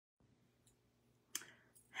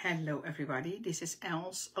Hello everybody, this is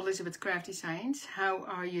Elizabeth Craft Designs. How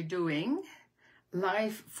are you doing?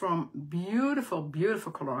 Live from beautiful,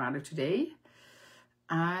 beautiful Colorado today.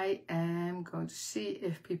 I am going to see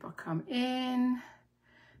if people come in.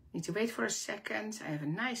 Need to wait for a second. I have a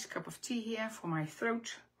nice cup of tea here for my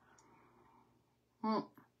throat.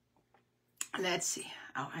 Let's see.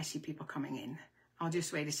 Oh, I see people coming in. I'll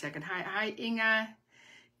just wait a second. Hi, Inga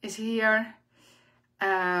is here.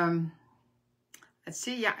 Let's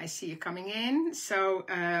see. Yeah, I see you coming in. So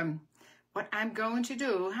what I'm going to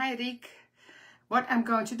do, hi Riek. What I'm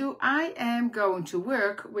going to do, I am going to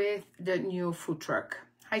work with the new food truck.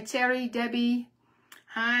 Hi Terry, Debbie.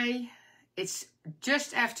 Hi. It's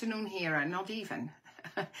just afternoon here, not even.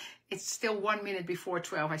 It's still 1 minute before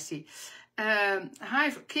 12, I see.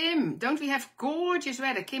 Hi Kim, don't we have gorgeous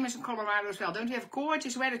weather? Kim is in Colorado as well. Don't we have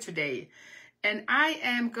gorgeous weather today? And I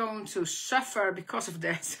am going to suffer because of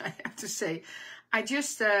that, I have to say. I'm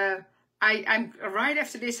right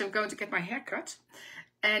after this, I'm going to get my hair cut.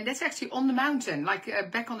 And that's actually on the mountain, like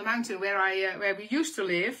back on the mountain where we used to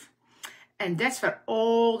live. And that's where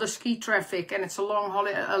all the ski traffic, and it's a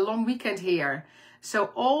long weekend here.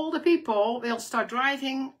 So all the people will start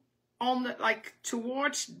driving on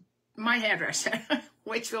towards my hairdresser,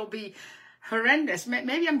 which will be horrendous.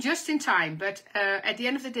 Maybe I'm just in time, but at the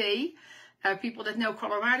end of the day, people that know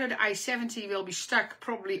Colorado, the I-70 will be stuck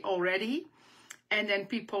probably already. And then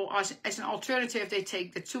people, as an alternative, they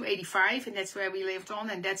take the 285, and that's where we lived on,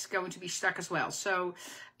 and that's going to be stuck as well. So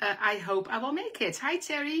I hope I will make it. Hi,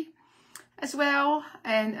 Terry, as well.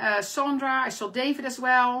 And Sandra, I saw David as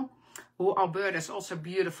well. Oh, Alberta is also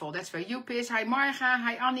beautiful. That's where Joep is. Hi, Marga.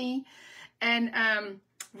 Hi, Annie. And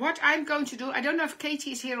what I'm going to do, I don't know if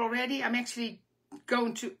Katie is here already. I'm actually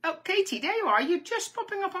going to, oh, Katie, there you are. You're just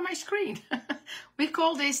popping up on my screen. We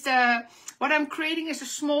call this what I'm creating is a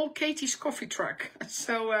small Katie's coffee truck.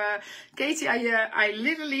 So Katie, I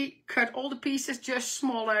literally cut all the pieces just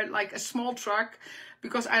smaller, like a small truck,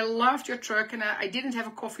 because I loved your truck, and I didn't have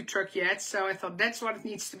a coffee truck yet. So I thought that's what it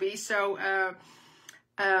needs to be. So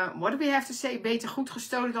what do we have to say? Beter goed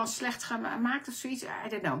gestolen dan slecht gemaakt of zoiets? I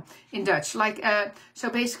don't know. In Dutch. So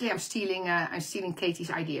basically I'm stealing Katie's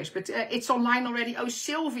ideas. But it's online already. Oh,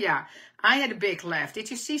 Sylvia. I had a big laugh.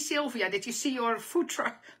 Did you see Sylvia? Did you see your food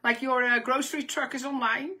truck? Like your grocery truck is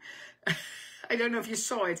online? I don't know if you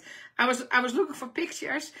saw it. I was looking for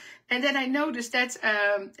pictures, and then I noticed that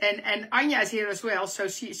and Anya is here as well, so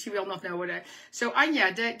she will not know what I. So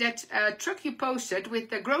Anya, that truck you posted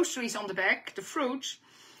with the groceries on the back, the fruits,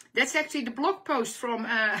 that's actually the blog post from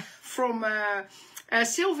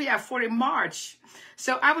Sylvia for in March.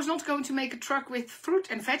 So I was not going to make a truck with fruit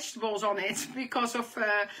and vegetables on it because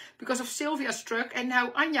of Sylvia's truck, and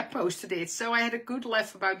now Anya posted it. So I had a good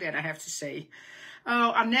laugh about that, I have to say.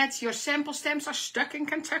 Oh, Annette, your sample stamps are stuck in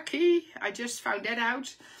Kentucky. I just found that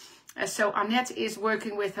out. So Annette is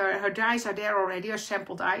working with her dies are there already, her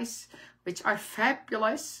sample dies, which are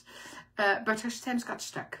fabulous. But her stamps got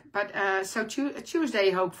stuck. But so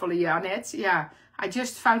Tuesday, hopefully, Annette. Yeah, I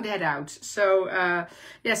just found that out. So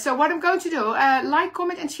yeah, so what I'm going to do, like,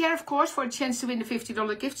 comment, and share, of course, for a chance to win the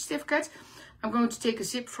 $50 gift certificate. I'm going to take a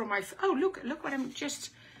zip from my. Oh, look what I'm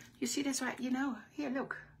just. You see, that's right. You know, here,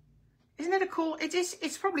 look. Isn't that a cool?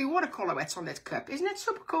 It's probably watercolor wets on that cup. Isn't that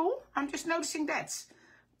super cool? I'm just noticing that.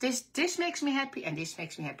 This makes me happy, and this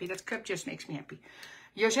makes me happy. That cup just makes me happy.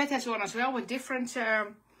 Josette has one as well with different.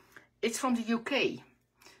 It's from the UK.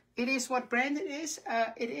 It is, what brand it is?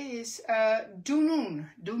 It is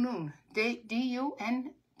Dunoon. Dunoon.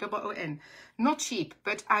 D-U-N-O-O-N. Not cheap,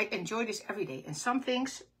 but I enjoy this every day. And some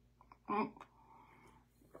things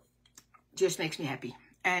just makes me happy.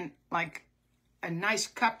 And like a nice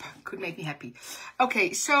cup could make me happy.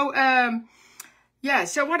 Okay, so yeah,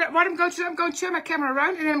 so what I'm going to do, I'm going to turn my camera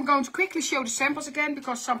around, and then I'm going to quickly show the samples again,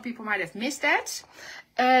 because some people might have missed that.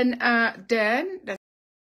 And then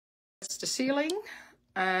that's the ceiling,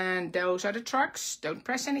 and those are the trucks. Don't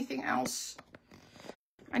press anything else.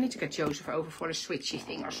 I need to get Joseph over for a switchy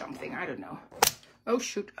thing or something. I don't know. Oh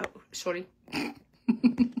shoot. Oh, sorry.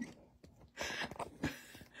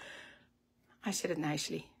 I said it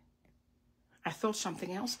nicely. I thought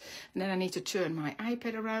something else. And then I need to turn my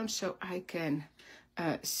iPad around so I can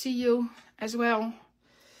see you as well.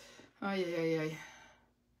 Oh, yeah.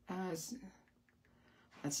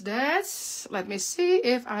 That's that. Let me see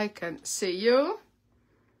if I can see you.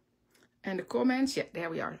 And the comments. Yeah,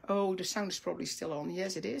 there we are. Oh, the sound is probably still on.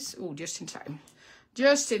 Yes, it is. Oh, just in time.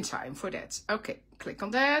 Just in time for that. Okay, click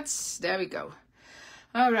on that. There we go.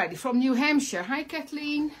 Alrighty, from New Hampshire. Hi,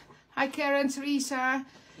 Kathleen. Hi, Karen, Teresa.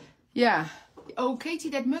 Yeah. Oh, Katie,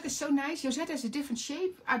 that mug is so nice. Josette has a different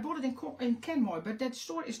shape. I bought it in Kenmore, but that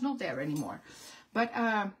store is not there anymore. But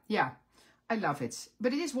yeah, I love it.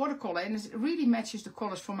 But it is watercolor, and it really matches the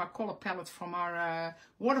colors from our color palette from our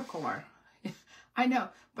watercolor. I know,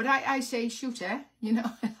 but I say shoot, eh? You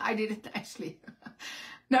know, I did it nicely.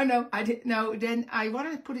 No, I did no. Then I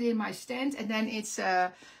wanted to put it in my stand, and then it's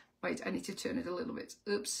wait, I need to turn it a little bit.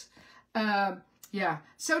 Oops. Yeah.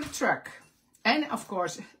 So the truck, and of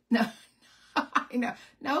course, no, I know,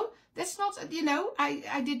 no, that's not. You know,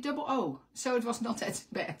 I did double O, so it was not that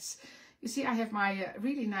bad. You see, I have my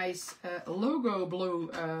really nice logo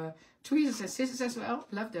blue tweezers and scissors as well.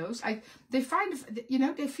 Love those. They find, you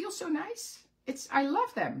know, they feel so nice. I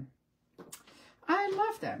love them. I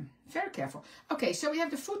love them. Very careful. Okay, so we have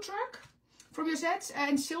the food truck from Josette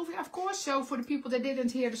and Sylvia, of course. So for the people that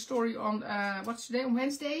didn't hear the story on, what's today, on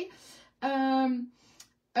Wednesday,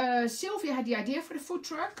 Sylvia had the idea for the food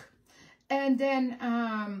truck. And then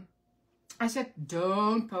I said,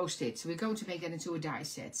 don't post it. So we're going to make that into a die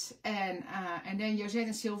set. And then Josette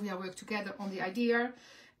and Sylvia worked together on the idea.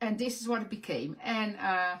 And this is what it became. And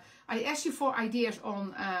I asked you for ideas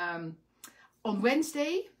on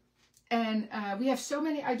Wednesday, and we have so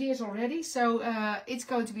many ideas already, so it's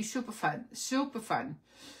going to be super fun.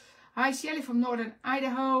 Hi, Shelly from Northern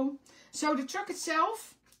Idaho. So the truck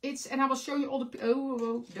itself, and I will show you all the,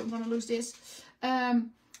 don't want to lose this.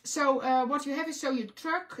 So what you have is, so your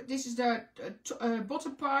truck, this is the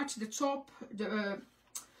bottom part, the top, the,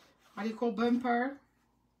 how do you call bumper?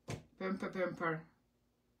 Bumper.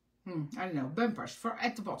 I don't know, bumpers for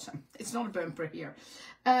at the bottom. It's not a bumper here.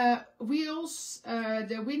 Wheels,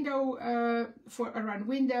 the window for around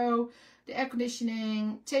window, the air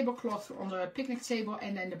conditioning, tablecloth on the picnic table,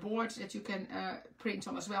 and then the board that you can print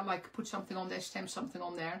on as well, like put something on there, stamp something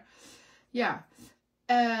on there. Yeah,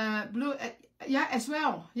 blue. Yeah, as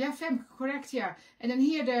well. Yeah, Fem, correct. Yeah, and then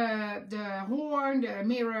here the horn, the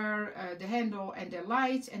mirror, the handle, and the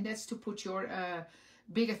light, and that's to put your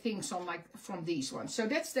bigger things on, like from these ones. So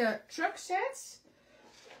that's the truck sets,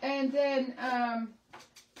 and then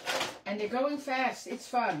and they're going fast. It's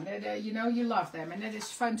fun. You know, you love them, and that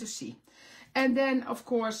is fun to see. And then of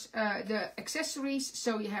course the accessories.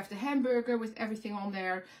 So you have the hamburger with everything on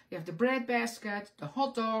there. You have the bread basket, the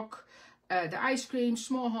hot dog, the ice cream,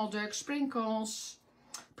 small hot dog, sprinkles,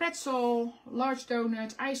 pretzel, large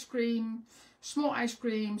donut, ice cream, small ice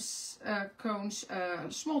creams, cones,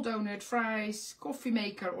 small donut, fries, coffee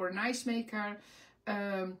maker or an ice maker,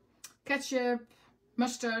 ketchup,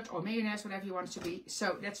 mustard or mayonnaise, whatever you want it to be.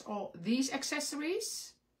 So that's all these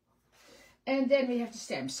accessories. And then we have the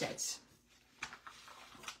stamp sets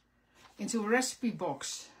into a recipe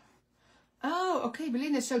box. Oh, okay,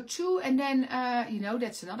 Belinda. So 2, and then, you know,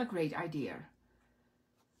 that's another great idea.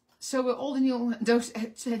 So all the new, those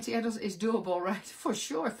 20 adults is doable, right? For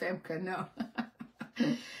sure, Femke, no.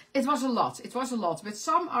 It was a lot. But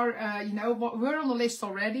some are, you know, we're on the list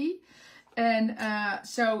already. And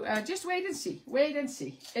so just wait and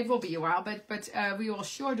see. It will be a while, but we will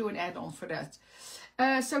sure do an add-on for that.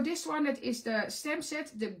 So this one, that is the stamp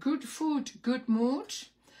set, the good food, good mood.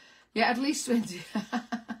 Yeah, at least 20.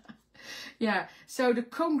 Yeah, so the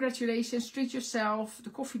congratulations, treat yourself, the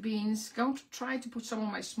coffee beans. Going to try to put some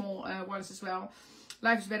on my small ones as well.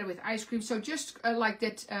 Life is better with ice cream. So just like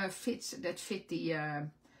that fit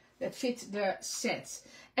the set.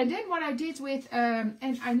 And then what I did with,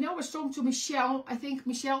 and I know I was talking to Michelle. I think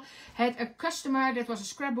Michelle had a customer that was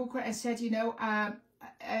a scrapbooker and said, you know, I'm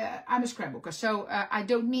a scrapbooker, so I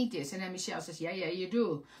don't need this. And then Michelle says, yeah, you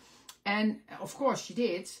do. And of course she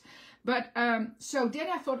did. But so then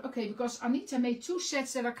I thought, okay, because Anita made 2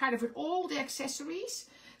 sets that are kind of with all the accessories.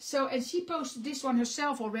 So, and she posted this one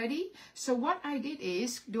herself already. So what I did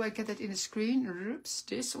is, do I get that in the screen? Oops,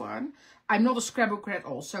 this one. I'm not a scrapbooker at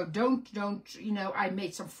all. So don't, you know, I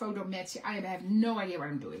made some photo mats. I have no idea what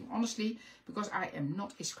I'm doing, honestly, because I am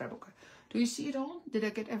not a scrapbooker. Do you see it all? Did I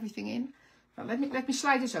get everything in? Well, let me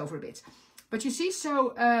slide this over a bit. But you see,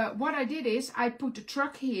 so what I did is I put the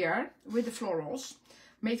truck here with the florals.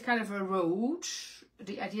 Made kind of a road,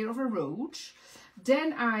 the idea of a road.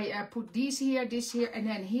 Then I put these here, this here, and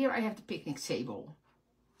then here I have the picnic table.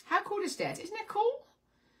 How cool is that? Isn't that cool?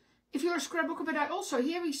 If you're a scrapbooker, but I also,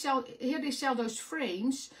 here they sell those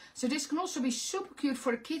frames. So this can also be super cute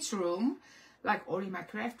for a kid's room, like or in my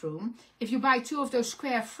craft room. If you buy 2 of those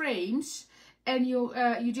square frames and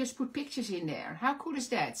you just put pictures in there. How cool is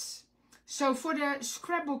that? So for the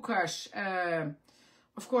scrapbookers,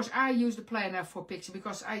 of course, I use the planner for picture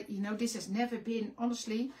because you know, this has never been,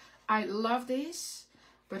 honestly, I love this,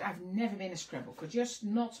 but I've never been a scrapbooker, just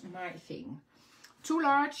not my thing. Too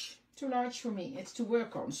large, Too large for me. It's to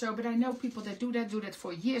work on. So, but I know people that do that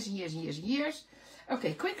for years and years and years and years.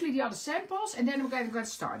 Okay, quickly the other samples, and then we're going to get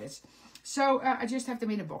started. So I just have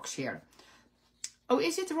them in a box here. Oh,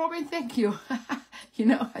 is it, Robin? Thank you. You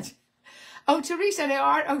know, oh, Teresa, they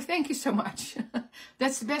are. Oh, thank you so much.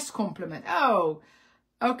 That's the best compliment. Oh,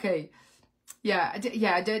 okay. Yeah,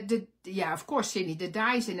 yeah, of course, Cindy. The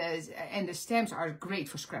dies and the stamps are great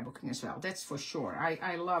for scrapbooking as well. That's for sure.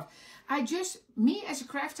 Me as a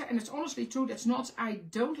crafter, and it's honestly true, I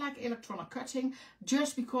don't like electronic cutting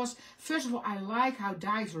just because, first of all, I like how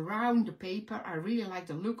dies round the paper. I really like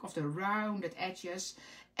the look of the rounded edges,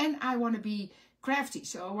 and I want to be crafty,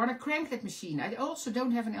 so I want to crank that machine. I also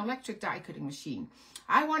don't have an electric die cutting machine.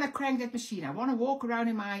 I want to crank that machine. I want to walk around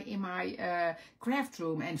in my craft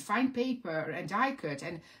room and find paper and die cut,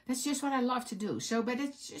 and that's just what I love to do. So, but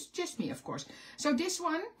it's just me, of course. So this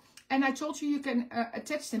one, and I told you you can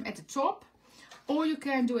attach them at the top, or you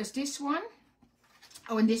can do as this one.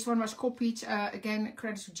 Oh, and this one was copied again.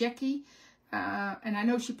 Credits to Jackie. And I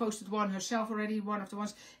know she posted one herself already, one of the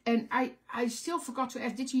ones. And I still forgot to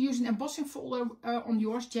ask, did you use an embossing folder on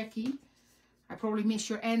yours, Jackie? I probably missed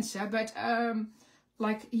your answer, but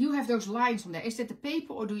like you have those lines on there. Is that the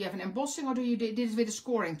paper, or do you have an embossing, or do you did it with a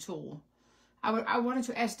scoring tool? I wanted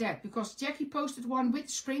to ask that because Jackie posted one with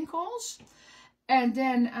sprinkles, and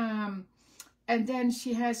then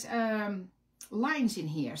she has lines in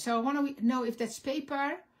here. So I want to know if that's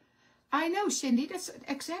paper. I know, Cindy, that's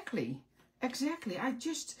exactly. I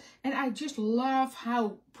just love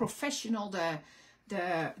how professional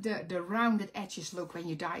the rounded edges look when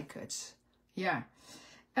you die cut. Yeah.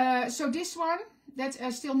 So this one that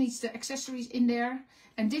still needs the accessories in there,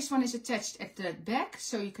 and this one is attached at the back,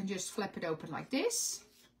 so you can just flap it open like this.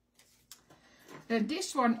 Then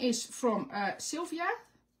this one is from Sylvia,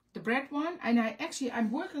 the bread one, and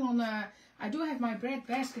I'm working on I do have my bread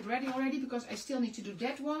basket ready already because I still need to do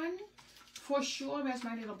that one. For sure, where's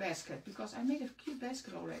my little basket? Because I made a cute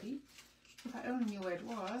basket already. If I only knew where it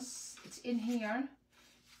was. It's in here.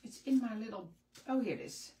 It's in my little... Oh, here it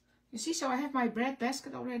is. You see, so I have my bread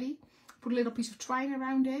basket already. Put a little piece of twine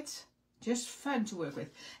around it. Just fun to work with.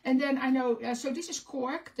 And then I know... so this is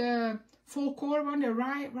cork, the full core one, the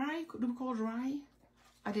rye. Do we call it rye?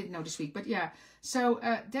 I didn't know this week, but yeah. So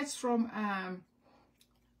that's from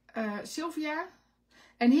Sylvia.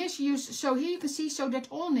 And here she used, so here you can see, so that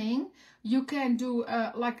awning, you can do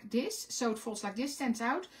like this. So it folds like this, stands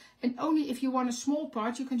out. And only if you want a small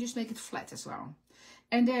part, you can just make it flat as well.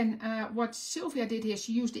 And then what Sylvia did here,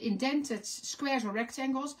 she used the indented squares or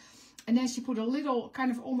rectangles. And then she put a little,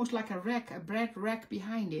 kind of almost like a rack, a bread rack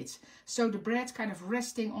behind it. So the bread kind of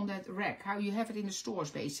resting on that rack, how you have it in the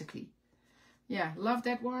stores basically. Yeah, love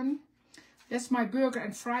that one. That's my burger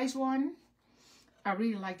and fries one. I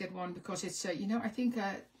really like that one because it's, you know, I think,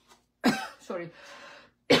 sorry,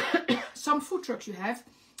 some food trucks you have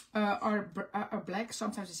are black.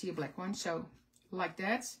 Sometimes I see a black one, so like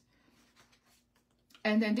that.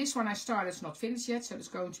 And then this one I started, it's not finished yet, so there's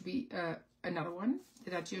going to be another one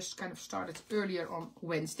that I just kind of started earlier on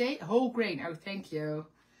Wednesday. Whole grain, oh, thank you.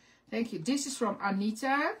 Thank you. This is from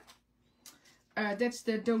Anita. That's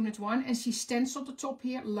the donut one, and she stenciled the top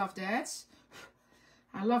here. Love that.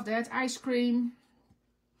 I love that. Ice cream.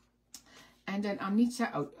 And then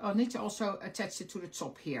Anita also attached it to the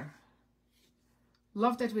top here.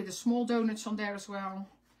 Love that with the small donuts on there as well.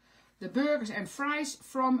 The burgers and fries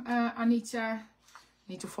from Anita.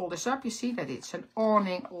 Need to fold this up. You see that it's an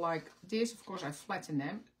awning like this. Of course, I flatten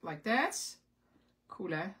them like that.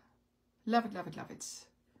 Cool, eh? Love it, love it, love it.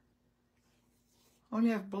 Only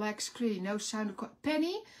have black screen, no sound.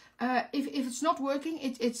 Penny, if it's not working,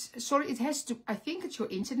 it has to, I think it's your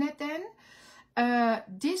internet then.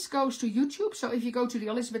 This goes to YouTube, so if you go to the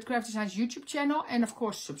Elizabeth Craft Designs YouTube channel, and of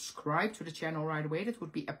course subscribe to the channel right away, that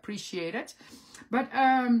would be appreciated. But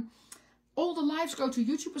all the lives go to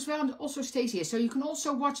YouTube as well, and it also stays here, so you can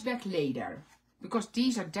also watch back later, because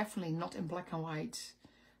these are definitely not in black and white.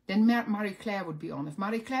 Then Marie Claire would be on. If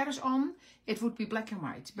Marie Claire is on, it would be black and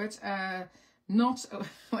white, but not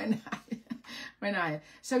when I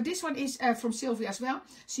so this one is from Sylvia as well.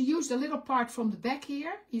 She used a little part from the back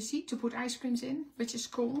here, you see, to put ice creams in, which is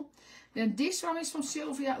cool. Then this one is from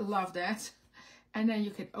Sylvia, love that. And then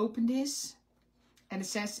you can open this and it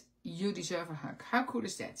says, "You deserve a hug." How cool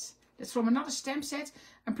is that? That's from another stamp set.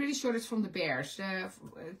 I'm pretty sure it's from the bears,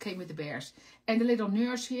 came with the bears. And the little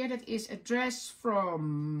nurse here, that is a dress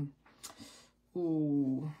from,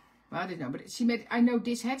 ooh, well, I don't know, but she made, I know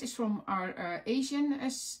this hat is from our Asian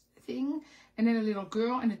thing. And then a little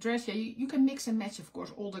girl and a dress. Yeah, you can mix and match, of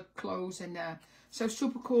course, all the clothes. And so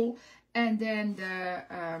super cool. And then the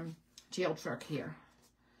jail truck here.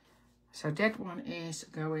 So that one is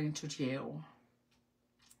going to jail.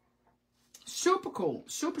 Super cool.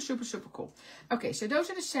 Super, super, super cool. Okay, so those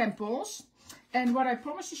are the samples. And what I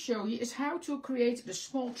promised to show you is how to create the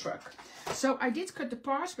small truck. So I did cut the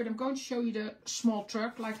parts, but I'm going to show you the small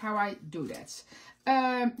truck, like how I do that.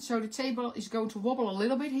 So the table is going to wobble a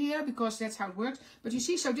little bit here because that's how it works. But you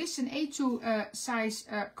see, so this is an A2 size,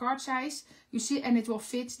 card size. You see, and it will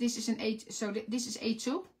fit. This is an A2, so this is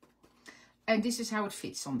A2. And this is how it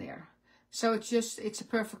fits on there. So it's a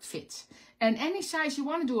perfect fit. And any size you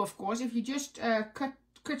want to do, of course, if you just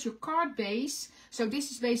cut your card base. So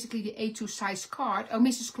this is basically the A2 size card. Oh,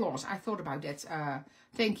 Mrs. Claus, I thought about that.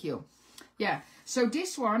 Thank you. Yeah, so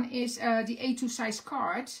this one is the A2 size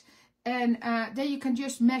card. And then you can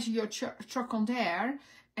just measure your truck on there.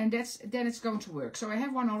 And then it's going to work. So I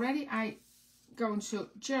have one already. I'm going to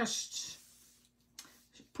just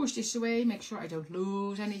push this away, make sure I don't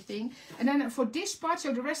lose anything. And then for this part,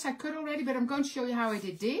 so the rest I cut already, but I'm going to show you how I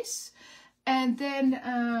did this. And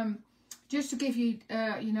then just to give you,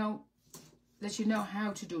 you know, let you know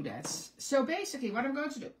how to do that. So basically what I'm going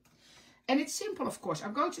to do, and it's simple, of course,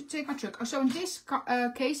 I'm going to take my truck. So in this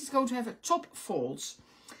case, it's going to have a top fold.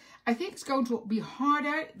 I think it's going to be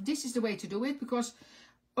harder. This is the way to do it because,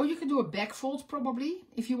 or you can do a back fold probably,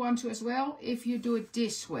 if you want to as well, if you do it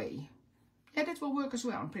this way. Yeah, that will work as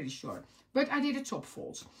well, I'm pretty sure. But I did a top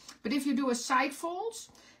fold. But if you do a side fold,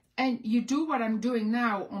 and you do what I'm doing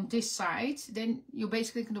now on this side, then you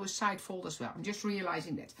basically can do a side fold as well. I'm just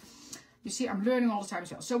realizing that. You see, I'm learning all the time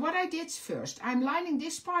as well. So what I did first, I'm lining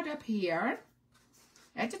this part up here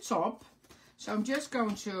at the top. So I'm just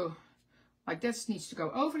going to, like that needs to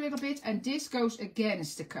go over a little bit. And this goes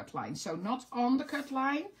against the cut line. So not on the cut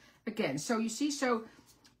line, again. So you see, so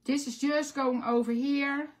this is just going over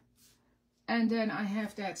here. And then I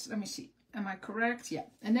have that, let me see, am I correct? Yeah.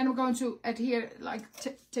 And then I'm going to adhere, like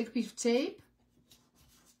take a piece of tape.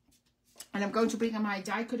 And I'm going to bring on my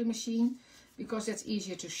die cutting machine because that's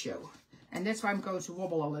easier to show. And that's why I'm going to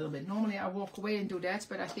wobble a little bit. Normally I walk away and do that,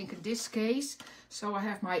 but I think in this case, so I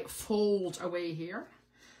have my fold away here.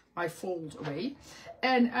 My fold away.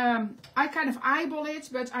 And I kind of eyeball it,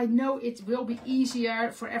 but I know it will be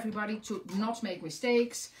easier for everybody to not make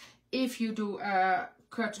mistakes if you do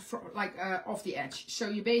cut from, like off the edge. So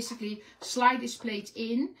you basically slide this plate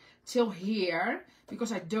in till here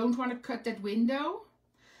because I don't want to cut that window.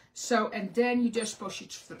 So, and then you just push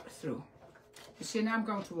it through. You see, now I'm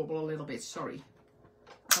going to wobble a little bit, sorry.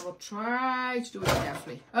 I will try to do it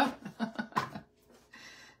carefully. Oh.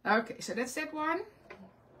 Okay, so that's that one.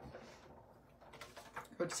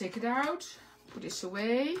 Go to take it out, put this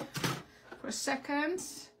away for a second.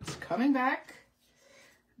 It's coming back.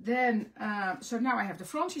 Then, so now I have the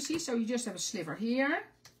front, you see, so you just have a sliver here.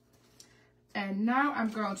 And now I'm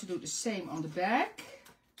going to do the same on the back.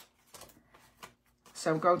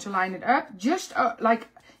 So I'm going to line it up, just like,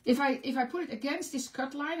 if I put it against this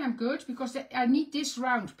cut line, I'm good, because I need this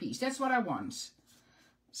round piece, that's what I want.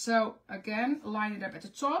 So again, line it up at the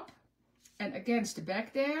top, and against the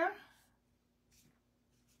back there.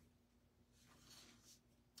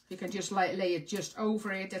 You can just lay it just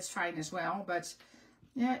over it, that's fine as well, but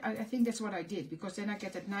yeah, I think that's what I did, because then I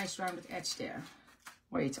get that nice rounded edge there.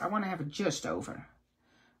 Wait, I want to have it just over.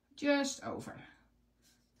 Just over.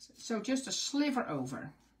 So just a sliver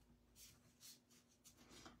over.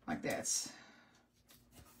 Like that.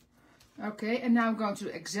 Okay, and now I'm going to do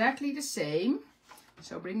exactly the same.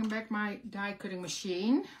 So bringing back my die cutting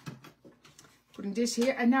machine. Putting this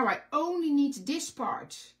here, and now I only need this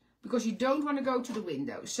part, because you don't want to go to the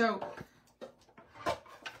window. So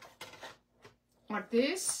like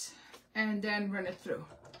this, and then run it through.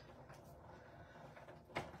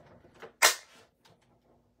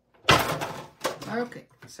 Okay,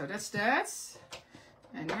 so that's that.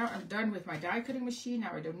 And now I'm done with my die cutting machine.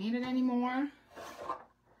 Now I don't need it anymore.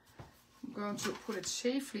 I'm going to put it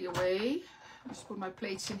safely away. Just put my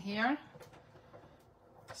plates in here,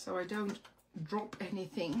 so I don't drop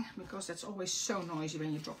anything, because that's always so noisy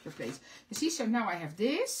when you drop your plates. You see, so now I have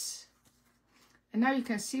this. And now you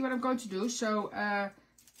can see what I'm going to do. So,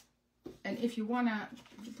 and if you want to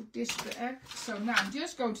put this back. So now I'm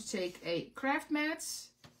just going to take a craft mat.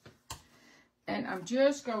 And I'm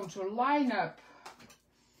just going to line up.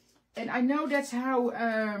 And I know that's how,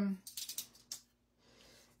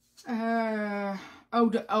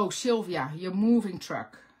 oh, Sylvia, your moving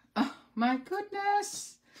truck. Oh, my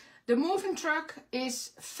goodness. The moving truck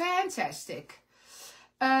is fantastic.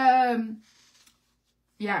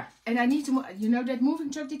 Yeah, and I need to, you know that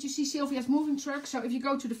moving truck, did you see Sylvia's moving truck? So if you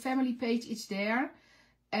go to the family page, it's there.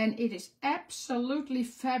 And it is absolutely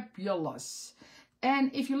fabulous.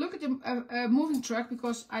 And if you look at the moving truck,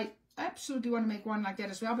 because I absolutely want to make one like that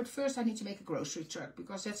as well. But first I need to make a grocery truck,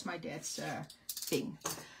 because that's my dad's thing.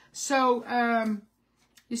 So,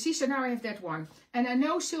 you see, so now I have that one. And I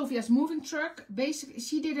know Sylvia's moving truck, basically,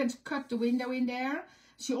 she didn't cut the window in there.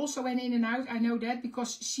 She also went in and out. I know that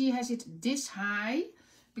because she has it this high.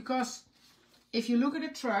 Because if you look at the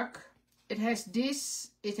truck, it has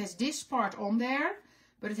this part on there,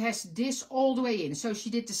 but it has this all the way in. So she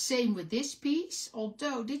did the same with this piece.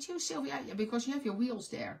 Although, did you, Sylvia? Yeah, because you have your wheels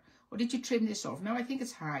there. Or did you trim this off? No, I think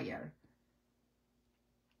it's higher.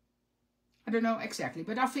 I don't know exactly,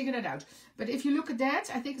 but I'll figure that out. But if you look at that,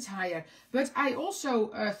 I think it's higher. But I also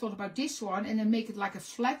thought about this one and then make it like a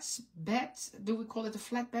flat bed. Do we call it a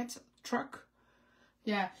flatbed truck?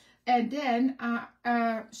 Yeah. And then,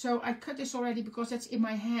 so I cut this already because that's in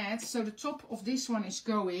my head. So the top of this one is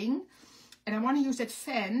going. And I want to use that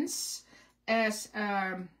fence as,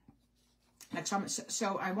 like some,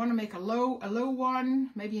 so I want to make a low one,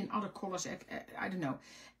 maybe in other colors, I don't know.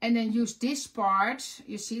 And then use this part,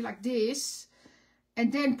 you see, like this.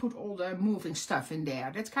 And then put all the moving stuff in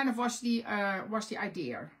there. That kind of was the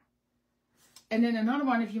idea. And then another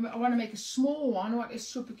one, if you want to make a small one, what is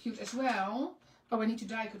super cute as well. Oh, I need to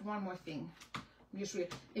die with one more thing. If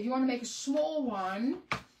you want to make a small one,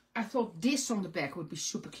 I thought this on the back would be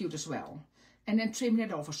super cute as well. And then trim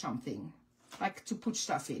that over something, like to put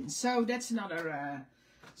stuff in. So that's another.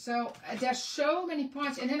 There's so many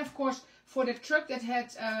parts. And then of course for the truck that had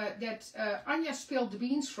Anja spilled the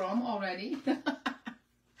beans from already.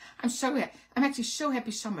 I'm actually so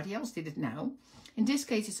happy somebody else did it now. In this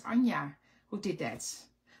case, it's Anja who did that.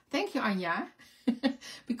 Thank you, Anja.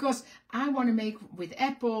 Because I want to make with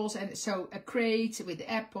apples, and so a crate with the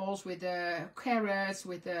apples, with the carrots,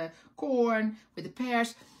 with the corn, with the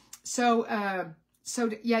pears. So,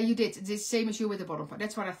 yeah, you did the same as you with the bottom part.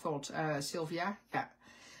 That's what I thought, Sylvia. Yeah.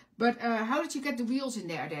 But how did you get the wheels in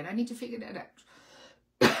there then? I need to figure that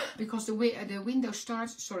out. Because the window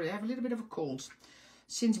starts. Sorry, I have a little bit of a cold.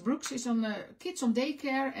 Since Brooks is on the kids on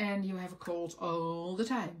daycare, and you have a cold all the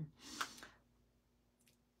time.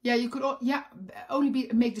 Yeah, you could only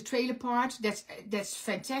make the trailer part. That's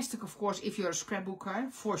fantastic, of course, if you're a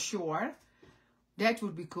scrapbooker, for sure. That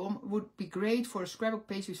would be great for a scrapbook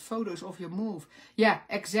page with photos of your move. Yeah,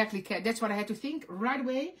 exactly, Kat. That's what I had to think right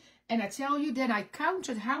away. And I tell you, then I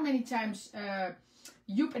counted how many times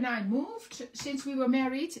Joep and I moved since we were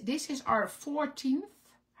married. This is our 14th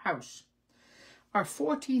house. Our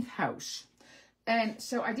 14th house. And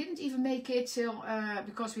so I didn't even make it till,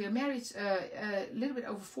 because we are married a little bit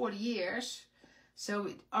over 40 years. So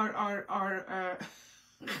our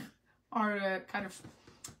kind of,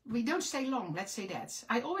 we don't stay long, let's say that.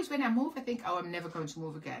 I always, when I move, I think, oh, I'm never going to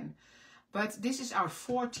move again. But this is our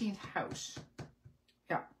 14th house.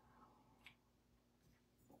 Yeah.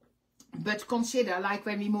 But consider, like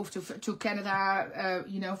when we moved to Canada,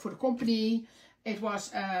 you know, for the company, it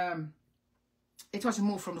was a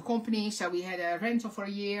move from the company, so we had a rental for a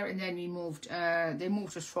year, and then we moved. They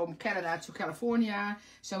moved us from Canada to California,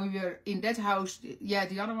 so we were in that house. Yeah,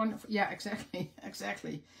 the other one. Yeah,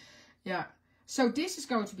 exactly. Yeah. So this is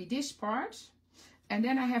going to be this part, and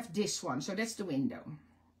then I have this one. So that's the window,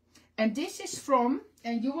 and this is from,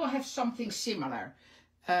 and you will have something similar.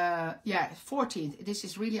 Yeah, 14th. This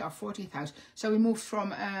is really our 14th house. So we moved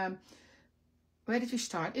from. Where did we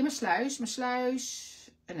start? In Maassluis.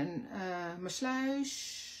 And then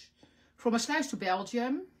Maassluis, from Maassluis to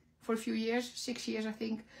Belgium for a few years, 6 years I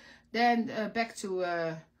think. Then back to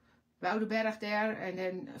Woudenberg there, and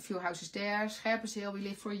then a few houses there. Scherpenzeel, we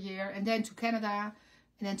lived for a year, and then to Canada,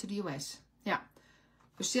 and then to the US. Yeah.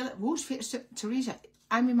 But still, Teresa?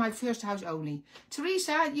 I'm in my first house only.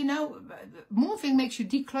 Teresa, you know, moving makes you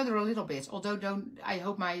declutter a little bit. Although I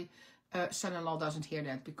hope my son-in-law doesn't hear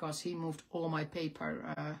that, because he moved all my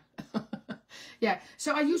paper. Yeah,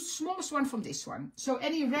 so I used the smallest one from this one. So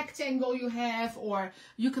any rectangle you have, or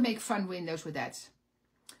you can make fun windows with that.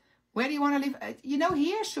 Where do you want to live? You know,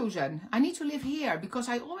 here, Susan. I need to live here, because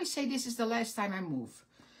I always say this is the last time I move.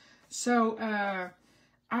 So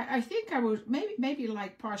I think I would maybe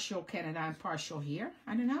like partial Canada and partial here.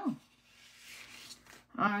 I don't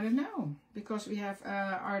know. Because we have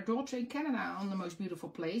our daughter in Canada on the most beautiful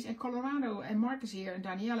place, and Colorado, and Marcus here, and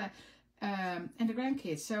Daniela. And the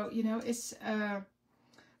grandkids, so you know, it's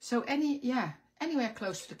so anywhere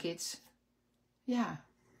close to the kids. Yeah,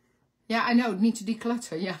 I know, need to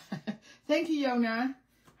declutter. Yeah. Thank you, Yona.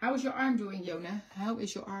 How is your arm doing, Yona? How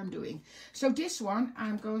is your arm doing? So this one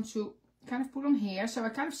I'm going to kind of put on here, so I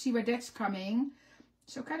kind of see where that's coming.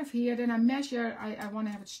 So kind of here, then I measure. I want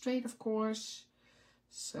to have it straight, of course.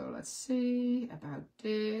 So let's see about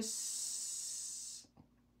this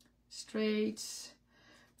straight.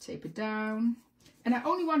 Tape it down. And I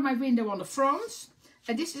only want my window on the front.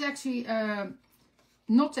 And this is actually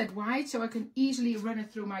not that wide, so I can easily run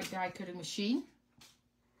it through my die cutting machine.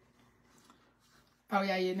 Oh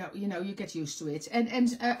yeah, you get used to it.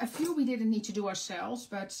 And a few we didn't need to do ourselves,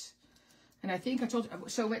 but, and I think I told,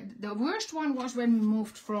 so the worst one was when we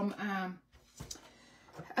moved from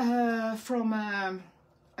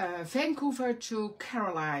Vancouver to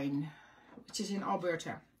Caroline, which is in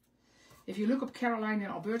Alberta. If you look up Caroline in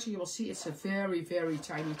Alberta, you will see it's a very, very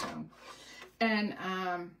tiny town.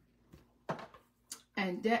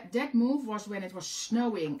 And that move was when it was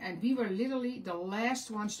snowing, and we were literally the last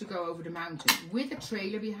ones to go over the mountain with a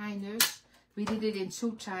trailer behind us. We did it in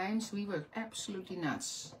 2 times. We were absolutely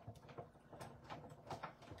nuts.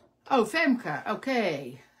 Oh, Femke,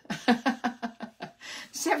 okay.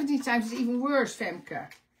 17 times is even worse, Femke.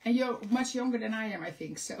 And you're much younger than I am, I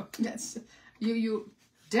think. So that's you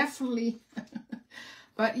definitely.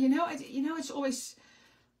 But it's always.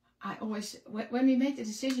 When we make the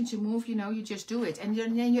decision to move, you just do it. And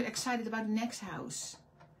then you're excited about the next house.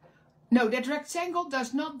 No, that rectangle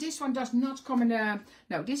does not, this one does not come in the,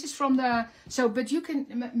 no, this is from the, so, but you can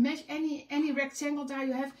mesh any rectangle die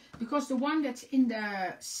you have, because the one that's in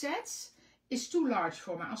the sets is too large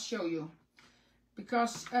for me. I'll show you.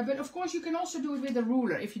 Because, but of course you can also do it with a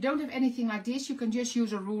ruler. If you don't have anything like this, you can just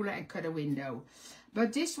use a ruler and cut a window.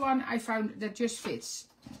 But this one I found that just fits.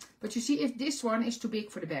 But you see, if this one is too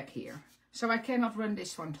big for the back here, so I cannot run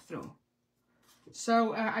this one through.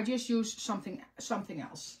 So I just use something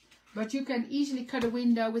else. But you can easily cut a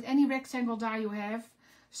window with any rectangle die you have.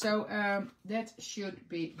 So that should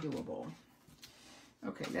be doable.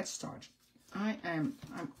 Okay, let's start. I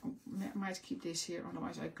might keep this here,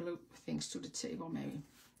 otherwise I glue things to the table maybe.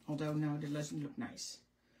 Although no, that doesn't look nice.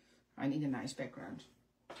 I need a nice background.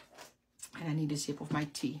 And I need a sip of my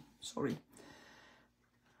tea. Sorry.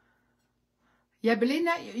 Yeah,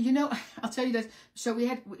 Belinda, I'll tell you that. So we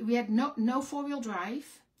had no 4-wheel drive.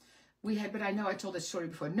 We had, but I know I told that story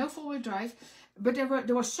before. No 4-wheel drive, but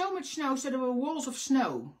there was so much snow, so there were walls of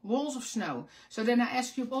snow. So then I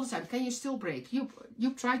asked you all the time, can you still brake? You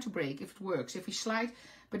try to brake if it works, if we slide.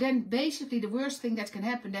 But then basically the worst thing that can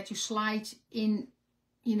happen, that you slide in,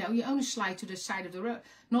 you only slide to the side of the road,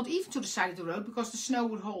 not even to the side of the road, because the snow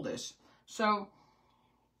would hold us. So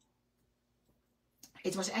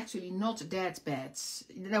it was actually not that bad.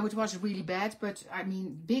 No, it was really bad, but I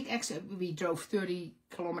mean, big accident. We drove 30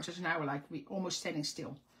 kilometers an hour, like we almost standing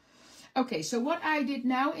still. Okay, so what I did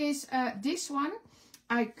now is this one,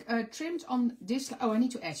 I trimmed on this. Oh, I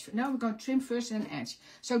need to edge. Now we're going to trim first and then edge.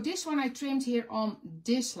 So this one I trimmed here on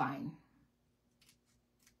this line.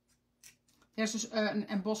 There's an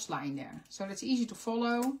embossed line there, so that's easy to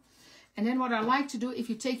follow. And then what I like to do, if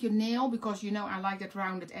you take your nail, because I like that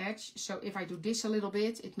rounded edge. So if I do this a little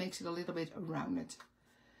bit, it makes it a little bit rounded.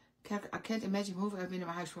 I can't imagine moving. I've been in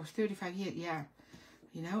my house for 35 years. Yeah.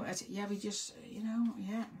 We just,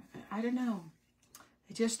 yeah, I don't know.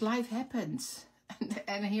 It just, life happens.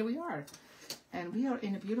 And here we are. And we are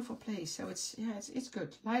in a beautiful place. So it's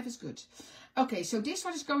good. Life is good. Okay, so this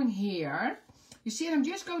one is going here. You see, and I'm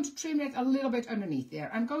just going to trim that a little bit underneath there.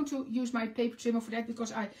 I'm going to use my paper trimmer for that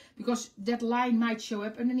because that line might show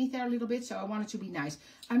up underneath there a little bit. So I want it to be nice.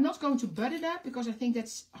 I'm not going to butt it up because I think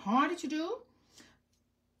that's harder to do.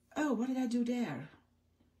 Oh, what did I do there?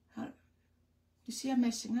 You see, I'm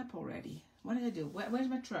messing up already. What did I do? Where's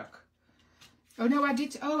my truck? Oh, no, I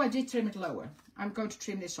did. Oh, I did trim it lower. I'm going to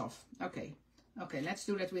trim this off. Okay. Okay, let's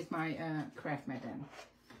do that with my craft mat then.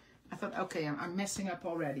 I thought, okay, I'm messing up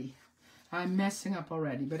already. I'm messing up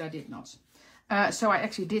already, but I did not. So I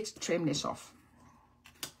actually did trim this off.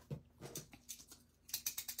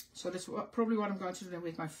 So that's probably what I'm going to do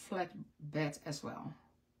with my flat bed as well.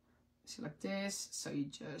 So like this, so you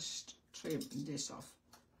just trim this off.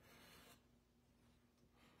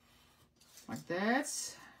 Like that.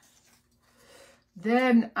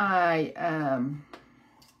 Then I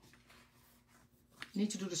need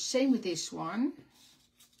to do the same with this one.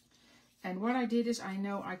 And what I did is, I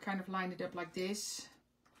kind of lined it up like this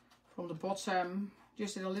from the bottom.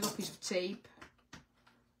 Just did a little piece of tape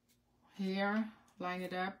here, line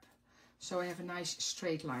it up, so I have a nice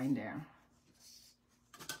straight line there.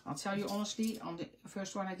 I'll tell you honestly, on the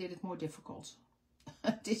first one I did it more difficult.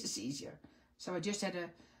 This is easier. So I just had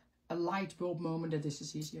a light bulb moment that this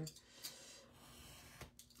is easier.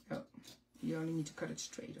 Oh, you only need to cut it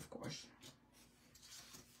straight, of course.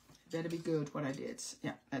 Better be good what I did.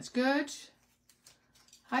 Yeah, that's good.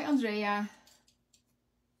 Hi, Andrea.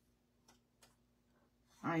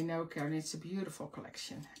 I know, Karen, it's a beautiful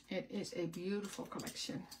collection. It is a beautiful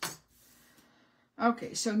collection.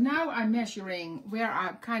 Okay, so now I'm measuring where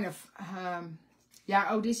I'm kind of, yeah,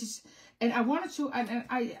 oh, this is, and I wanted to, and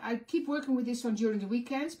I keep working with this one during the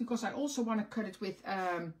weekends because I also want to cut it with,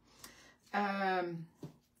 I know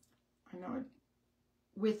it,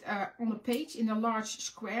 with on a page in a large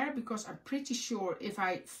square, because I'm pretty sure if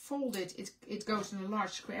I fold it, it goes in a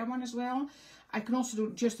large square one as well. I can also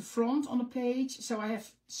do just the front on the page. So I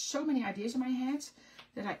have so many ideas in my head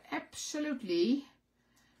that I absolutely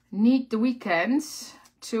need the weekends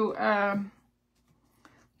to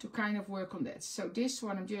kind of work on that. So this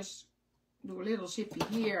one, I'm just do a little zippy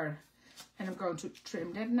here, and I'm going to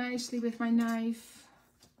trim that nicely with my knife.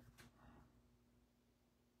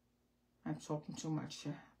 I'm talking too much,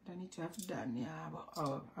 but I need to have it done. Yeah,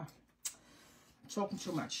 well, I'm talking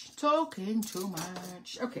too much. Talking too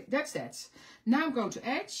much. Okay, that's that. Now I'm going to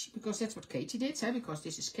edge, because that's what Katie did, because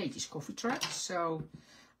this is Katie's coffee truck. So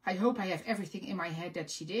I hope I have everything in my head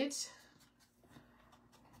that she did.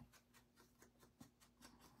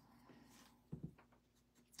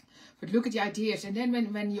 But look at the ideas. And then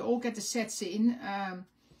when you all get the sets in,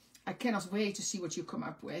 I cannot wait to see what you come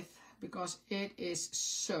up with, because it is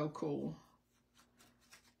so cool.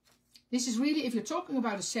 This is really, if you're talking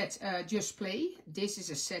about a set just play, this is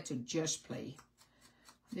a set to just play.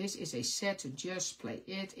 This is a set to just play.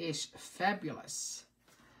 It is fabulous.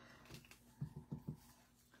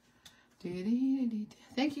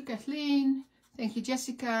 Thank you, Kathleen. Thank you,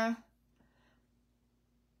 Jessica.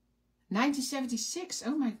 1976.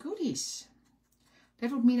 Oh my goodies.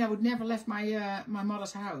 That would mean I would never left my my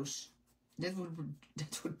mother's house. That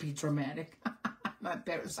would be dramatic. My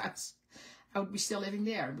parents' house. I would be still living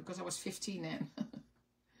there because I was 15 then.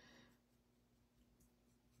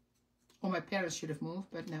 Or my parents should have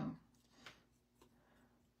moved, but no.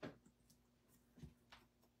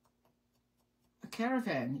 A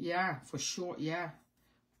caravan, yeah, for sure, yeah.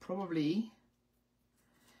 Probably.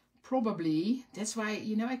 That's why,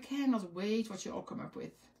 you know, I cannot wait what you all come up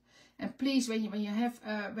with. And please, when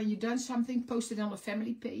you've done something, post it on the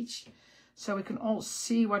family page, so we can all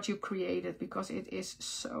see what you created, because it is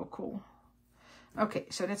so cool. Okay,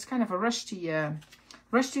 so that's kind of a rusty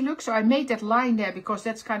look. So I made that line there because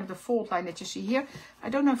that's kind of the fault line that you see here. I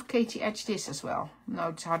don't know if Katie etched this as well. No,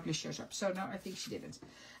 it hardly shows up. So no, I think she didn't.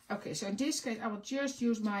 Okay, so in this case, I will just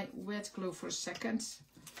use my wet glue for a second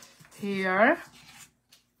here.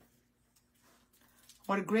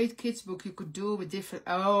 What a great kids book you could do with different...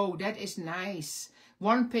 Oh, that is nice.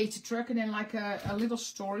 One page truck and then like a little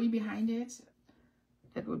story behind it.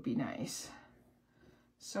 That would be nice.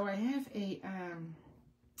 So I have a...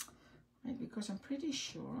 because I'm pretty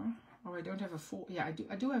sure... Oh, I don't have a full... Yeah, I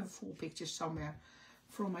do have a full picture somewhere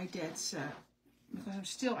from my dad's...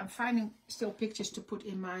 because I'm finding still pictures to put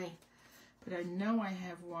in my... But I know I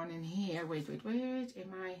have one in here. Wait. In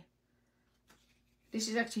my... This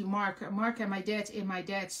is actually Mark and my dad in my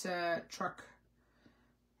dad's truck,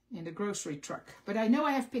 in the grocery truck. But I know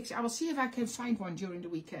I have pictures. I will see if I can find one during the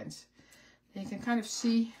weekend. And you can kind of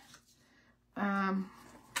see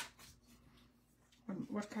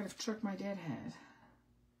what kind of truck my dad had.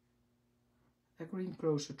 A green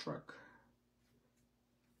grocery truck.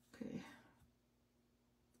 Okay.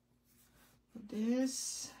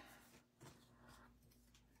 This.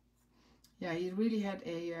 Yeah, he really had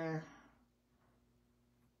a...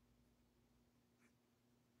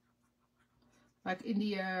 like in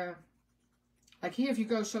the, like here if you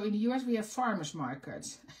go, so in the US we have farmers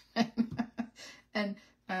markets. And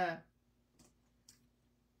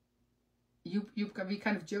we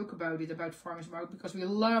kind of joke about it, about farmers market, because we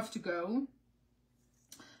love to go.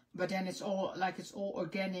 But then it's all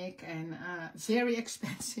organic and very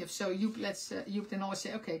expensive. So you then always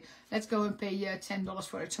say, okay, let's go and pay $10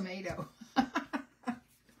 for a tomato.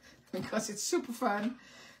 Because it's super fun.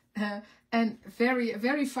 And very,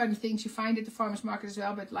 very fun things you find at the farmers market as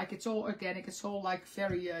well. But like, it's all organic. It's all like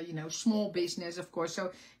very, you know, small business, of course.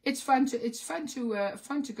 So it's fun to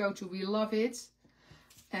go to. We love it.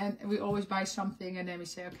 And we always buy something and then we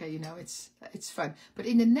say, okay, you know, it's fun. But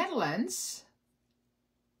in the Netherlands,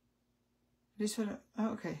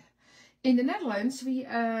 okay. In the Netherlands, we,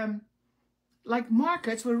 like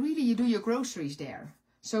markets where really you do your groceries there.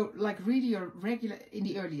 So like really your regular, in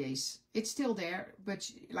the early days, it's still there, but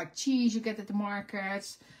like cheese you get at the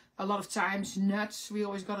markets, a lot of times nuts we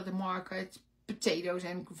always got at the market, potatoes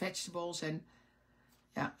and vegetables, and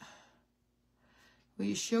yeah. Will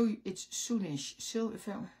you show you? It's soonish.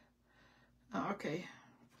 Oh, okay.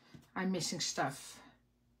 I'm missing stuff.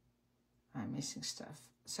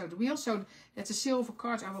 So the wheel, so that's a silver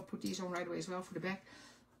card. I will put these on right away as well for the back.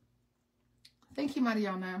 Thank you,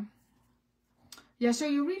 Mariana. Yeah, so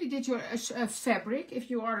you really did your fabric.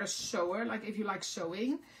 If you are a sewer, like if you like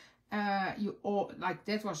sewing, you all like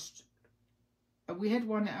that was. We had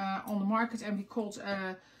one on the market, and we called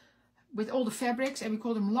with all the fabrics, and we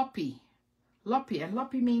called them lappy. Lappy, and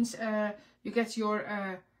lappy means you get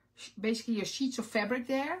your basically your sheets of fabric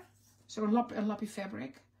there. So a lappy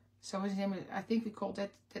fabric. So his name is, I think we called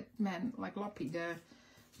that man like lappy.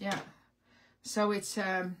 Yeah. So it's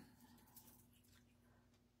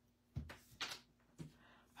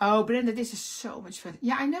oh, Brenda, this is so much fun.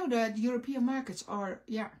 Yeah, I know the European markets are,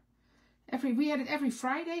 yeah. We had it every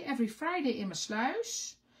Friday in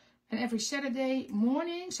Maasluis. And every Saturday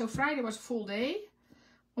morning. So Friday was a full day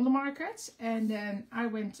on the market. And then I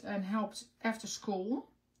went and helped after school.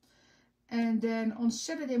 And then on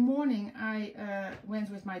Saturday morning, I went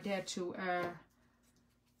with my dad to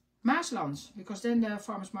Maasland. Because then the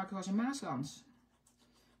farmer's market was in Maasland.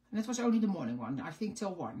 And that was only the morning one, I think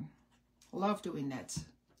till 1. Love doing that.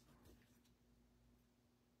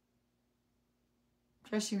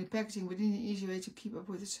 Dressing the packaging within an easy way to keep up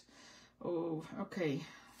with it. Oh, okay.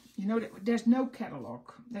 You know, there's no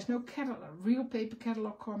catalog. There's no real paper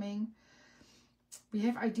catalog coming. We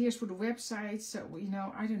have ideas for the website. So, you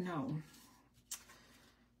know, I don't know.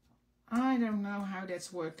 I don't know how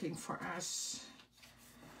that's working for us.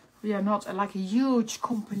 We are not like a huge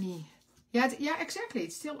company. Yeah, exactly.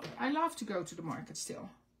 It's still, I love to go to the market still.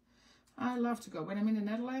 I love to go. When I'm in the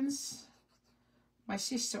Netherlands, my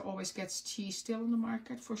sister always gets cheese still on the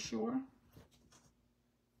market for sure.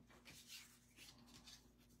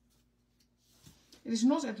 It is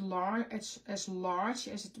not as large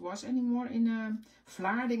as it was anymore. In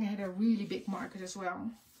Vlaardingen had a really big market as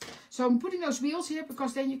well. So I'm putting those wheels here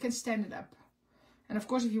because then you can stand it up. And of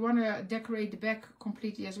course, if you want to decorate the back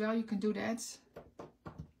completely as well, you can do that.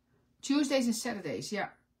 Tuesdays and Saturdays, yeah.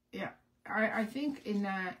 I think in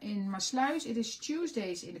Maasluis it is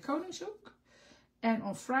Tuesdays in the Koningshoek. And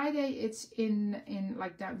on Friday it's in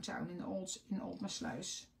like downtown in Old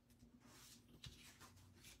Maasluis.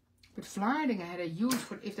 But Vlaardingen had a huge,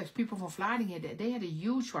 if there's people from Vlaardingen, they had a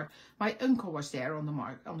huge one. My uncle was there on the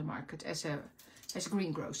market as a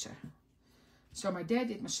greengrocer. So my dad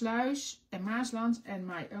did Maasluis and Maasland, and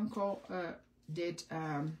my uncle did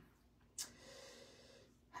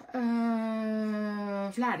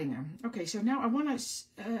Vlaardingen. Okay, so now I want to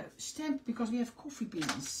stamp because we have coffee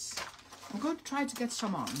beans. I'm going to try to get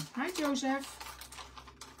some on. Hi, Joseph.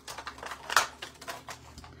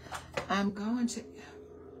 I'm going to...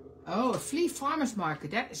 Oh, a flea farmer's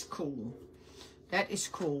market. That is cool. That is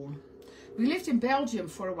cool. We lived in Belgium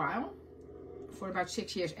for a while. For about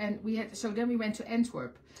 6 years. And we had... So then we went to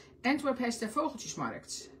Antwerp. Antwerp has the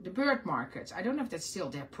Vogeltjesmarkt. The Burgt market. I don't know if that's still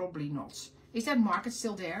there. Probably not. Is that market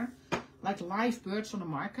still there? Like live birds on the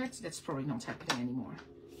market? That's probably not happening anymore.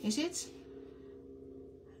 Is it?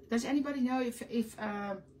 Does anybody know if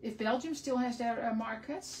Belgium still has their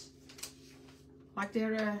markets? Like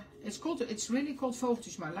their it's really called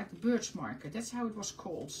Vogeltjesmarkt, like the birds market. That's how it was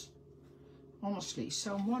called. Honestly,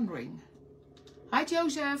 so I'm wondering. Hi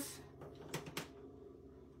Joseph.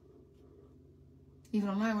 Even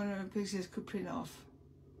online when a pictures could print off.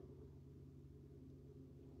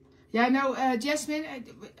 Yeah, no, Jasmine,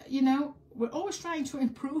 you know, we're always trying to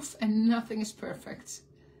improve and nothing is perfect.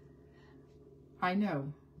 I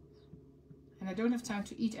know. And I don't have time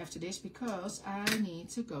to eat after this because I need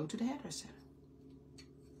to go to the hairdresser.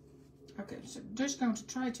 Okay, so just going to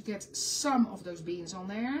try to get some of those beans on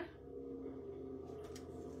there.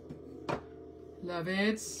 Love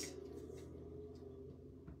it.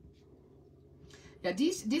 Yeah,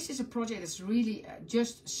 this is a project that's really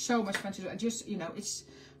just so much fun to do. And just, you know, it's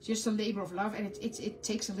just a labor of love. And it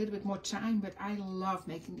takes a little bit more time, but I love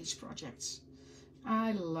making these projects.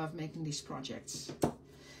 I love making these projects.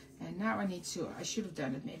 And now I should have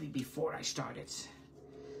done it maybe before I started.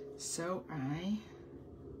 So I...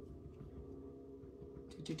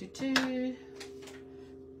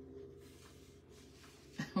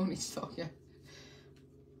 Only stop, yeah.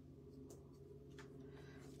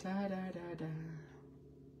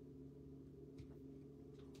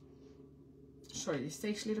 Sorry, this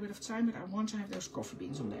takes a little bit of time, but I want to have those coffee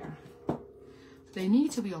beans on there. They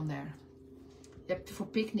need to be on there. Yep, for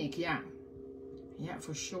picnic, yeah. Yeah,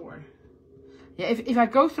 for sure. Yeah, if I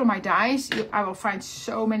go through my dies, I will find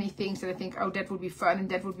so many things that I think, oh, that would be fun and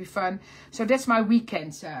that would be fun. So that's my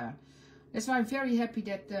weekend. That's why I'm very happy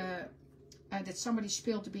that that somebody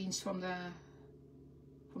spilled the beans from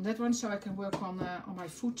that one, so I can work on my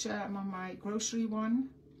food, on my grocery one.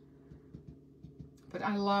 But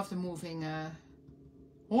I love the moving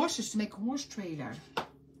horses to make a horse trailer.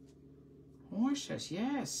 Horses,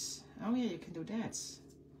 yes. Oh yeah, you can do that.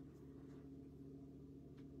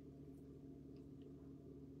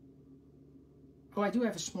 Oh, I do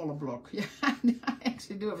have a smaller block. Yeah, I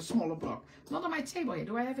actually do have a smaller block. Not on my table here.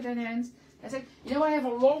 Do I have it in hand? I said, you know, I have a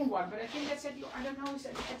long one, but I think that's at the, I don't know, it's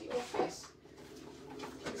at the office.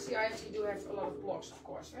 See, I actually do have a lot of blocks, of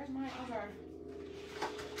course. Where's my other?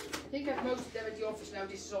 I think I have most of them at the office now.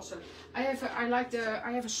 This is also, I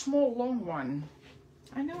have a small long one.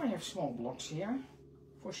 I know I have small blocks here,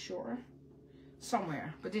 for sure.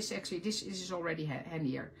 Somewhere, but this is already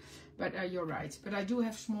handier. But you're right. But I do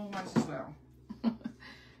have small ones as well.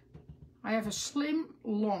 I have a slim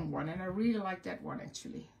long one, and I really like that one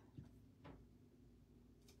actually.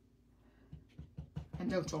 And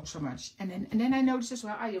don't talk so much. And then I noticed as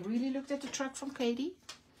well, I really looked at the truck from Katie,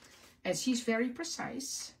 and she's very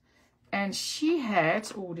precise. And she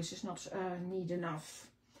had, oh, this is not neat enough.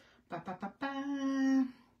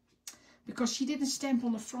 Because she didn't stamp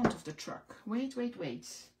on the front of the truck. Wait. Wait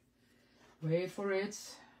for it.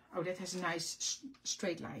 Oh, that has a nice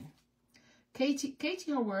straight line. Katie,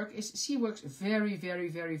 her work is, she works very, very,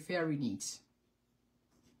 very, very neat.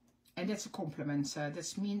 And that's a compliment.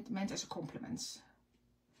 That's meant as a compliment.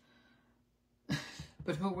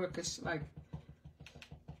 But her work is like...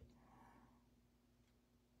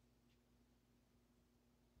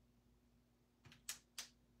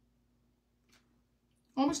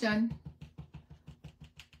 Almost done.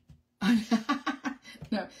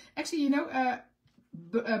 No, actually, you know,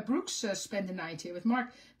 Brooks spent the night here with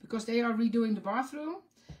Mark because they are redoing the bathroom,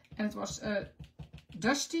 and it was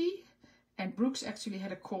dusty. And Brooks actually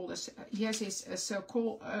had a cold. He has his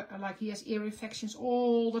like he has ear infections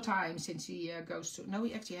all the time since he goes to. No,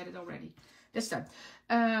 he actually had it already. That's done.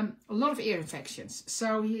 A lot of ear infections.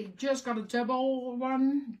 So he just got a double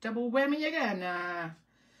whammy again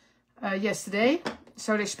yesterday.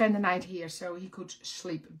 So they spent the night here so he could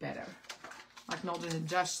sleep better, like not in the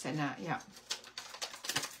dust and yeah.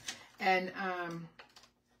 And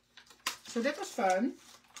so that was fun.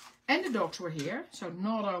 And the dogs were here. So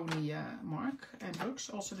not only Mark and Brooks,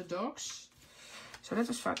 also the dogs. So that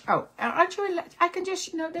was fun. Oh, aren't you, I can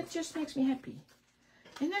just, you know, that just makes me happy.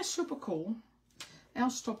 Isn't that super cool? I'll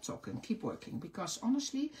stop talking, keep working. Because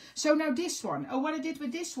honestly, so now this one. Oh, what I did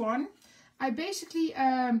with this one, I basically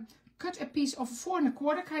cut a piece of 4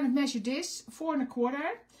 1/4, kind of measured this, 4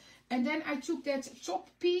 1/4. And then I took that top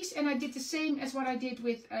piece and I did the same as what I did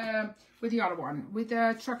with the other one, with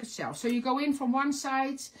the truck itself. So you go in from one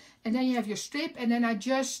side and then you have your strip, and then I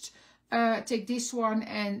just take this one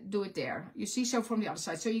and do it there. You see, so from the other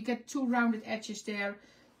side. So you get 2 rounded edges there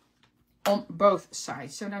on both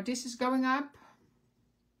sides. So now this is going up.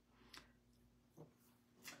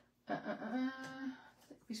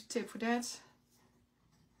 Piece of tape for that.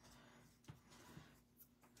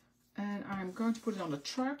 And I'm going to put it on the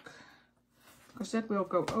truck because that will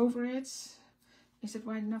go over it. Is it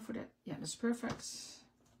wide enough for that? Yeah, that's perfect.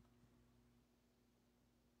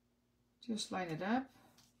 Just line it up.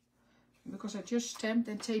 Because I just stamped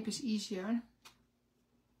and tape is easier.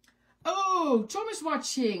 Oh, Tom is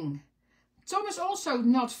watching. Tom is also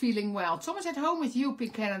not feeling well. Tom is at home with you in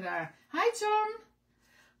Canada. Hi, Tom.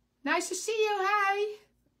 Nice to see you. Hi.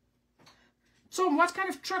 Tom, what kind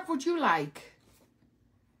of truck would you like?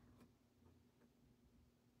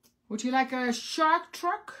 Would you like a shark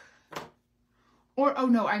truck? Or, oh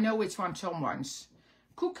no, I know which one Tom wants.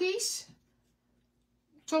 Cookies.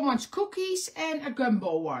 Tom wants cookies and a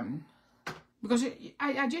gumball one. Because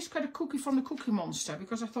I just got a cookie from the Cookie Monster.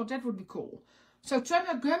 Because I thought that would be cool. So Tom,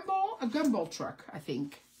 a gumball truck, I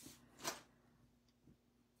think.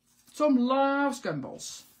 Tom loves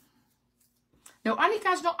gumballs. No,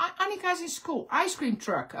 Annika's in school. Ice cream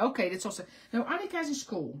truck. Okay, that's also... No, Annika's in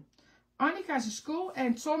school. Annika's in school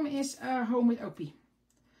and Tom is home with Opie.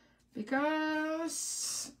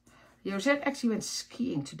 Because Josette actually went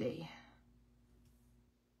skiing today.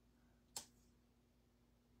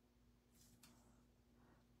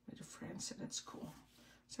 With a friend, so that's cool.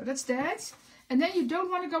 So that's that. And then you don't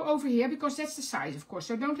want to go over here because that's the size, of course.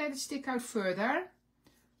 So don't let it stick out further.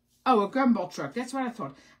 Oh, a gumball truck. That's what I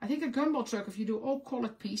thought. I think a gumball truck, if you do all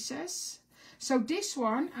colored pieces. So this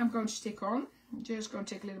one I'm going to stick on. I'm just going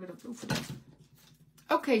to take a little bit of glue for that.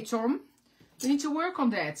 Okay, Tom. We need to work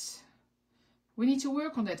on that. We need to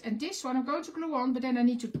work on that. And this one I'm going to glue on, but then I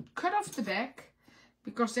need to cut off the back.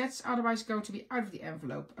 Because that's otherwise going to be out of the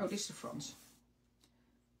envelope. Oh, this is the front.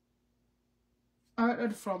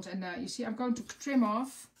 The front. And you see, I'm going to trim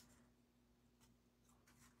off.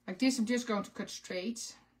 Like this, I'm just going to cut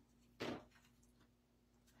straight.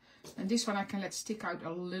 And this one I can let stick out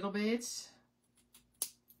a little bit.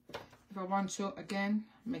 If I want to, again,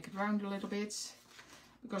 make it round a little bit.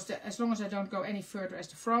 Because as long as I don't go any further as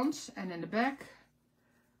the front and then the back.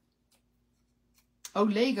 Oh,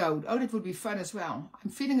 Lego. Oh, that would be fun as well.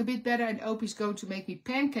 I'm feeling a bit better and Opie's going to make me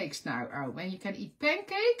pancakes now. Oh, when you can eat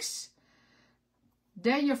pancakes,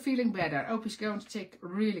 then you're feeling better. Opie's going to take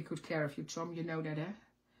really good care of you, Tom. You know that, eh?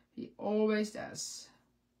 He always does.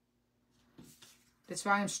 That's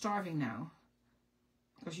why I'm starving now.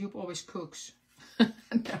 Because Joep always cooks. No,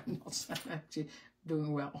 I'm not. I'm actually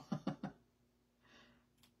doing well.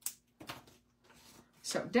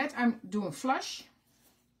 So that I'm doing flush.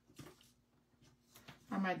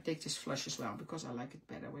 I might take this flush as well because I like it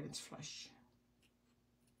better when it's flush.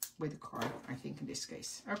 With the card, I think in this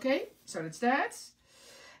case. Okay, so that's that.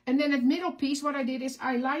 And then that middle piece, what I did is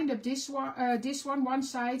I lined up this one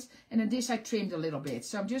side, and then this I trimmed a little bit.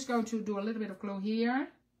 So I'm just going to do a little bit of glue here.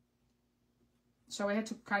 So I had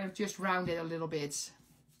to kind of just round it a little bit.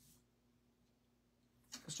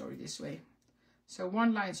 Sorry, this way. So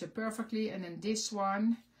one lines up perfectly, and then this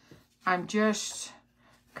one, I'm just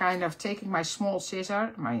kind of taking my small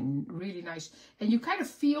scissor, my really nice, and you kind of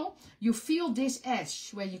feel, this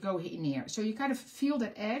edge when you go in here. So you kind of feel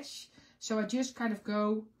that edge. So I just kind of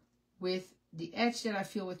go with the edge that I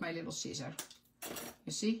feel with my little scissor.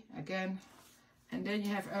 You see, again. And then you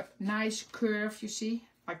have a nice curve, you see,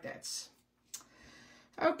 like that.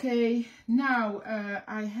 Okay, now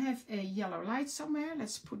I have a yellow light somewhere.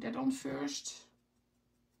 Let's put that on first.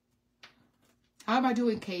 How am I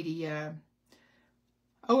doing, Katie?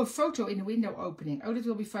 Oh, a photo in the window opening. Oh, that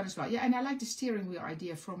will be fun as well. Yeah, and I like the steering wheel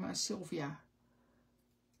idea from Sylvia.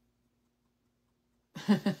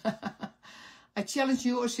 I challenge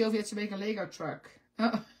you or Sylvia to make a Lego truck.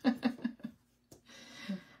 Oh.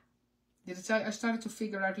 I started to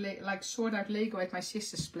figure out, like sort out Lego at my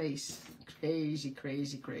sister's place. Crazy,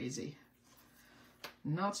 crazy, crazy.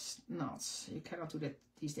 Nuts. You cannot do that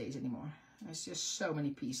these days anymore. There's just so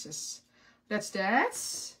many pieces. That's that.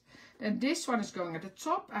 And this one is going at the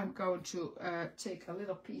top. I'm going to take a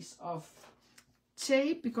little piece of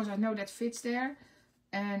tape because I know that fits there.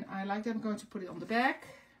 And I like that. I'm going to put it on the back.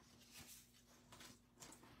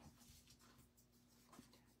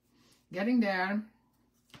 Getting there.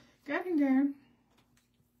 Getting there.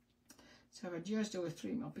 So I just do a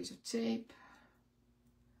 3mm piece of tape.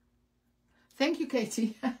 Thank you,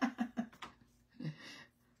 Katie.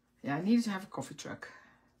 Yeah, I needed to have a coffee truck.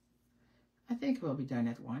 I think it will be done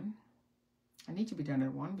at 1. I need to be done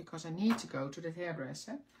at 1 because I need to go to the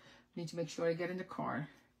hairdresser. I need to make sure I get in the car.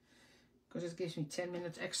 Because it gives me 10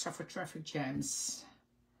 minutes extra for traffic jams.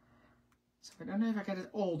 So I don't know if I get it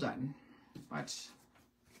all done. But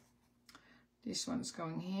this one's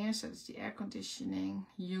going here. So it's the air conditioning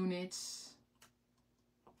units.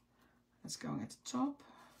 That's going at the top.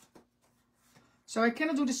 So I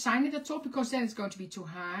cannot do the sign at the top because then it's going to be too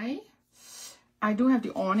high. I do have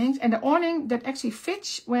the awnings, and the awning that actually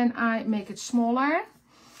fits when I make it smaller.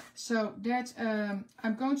 So that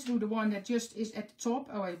I'm going to do the one that just is at the top.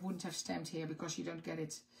 Oh, I wouldn't have stamped here because you don't get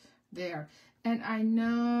it there. And I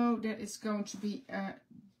know that it's going to be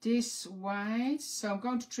this wide. So I'm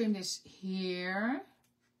going to trim this here.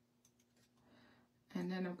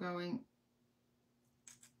 And then I'm going,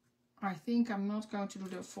 I think I'm not going to do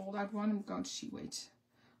the fold out one. I'm going to see, wait,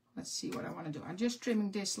 let's see what I want to do. I'm just trimming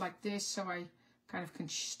this like this so I kind of can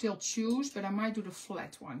still choose, but I might do the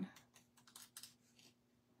flat one.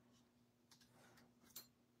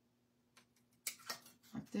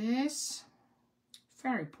 Like this.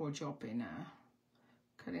 Very poor job in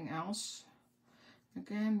cutting else.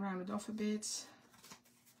 Again, round it off a bit.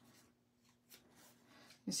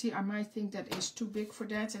 You see, I might think that is too big for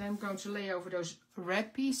that, and I'm going to lay over those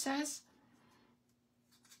red pieces.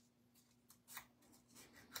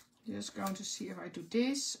 Just going to see if I do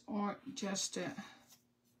this or just a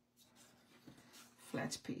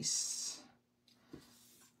flat piece.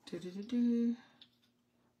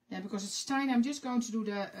 Yeah, because it's tiny, I'm just going to do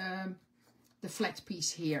the flat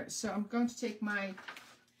piece here. So I'm going to take my...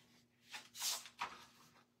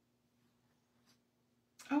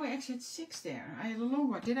 Oh, I actually had 6 there. I had a long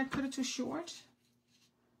one. Did I cut it too short?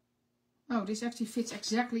 Oh, this actually fits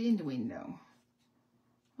exactly in the window.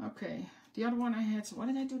 Okay. The other one I had, what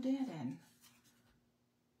did I do there then?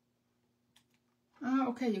 Oh,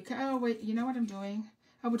 okay. You can, oh, wait, you know what I'm doing?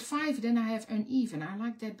 Oh, with 5, then I have uneven. I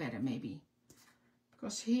like that better, maybe.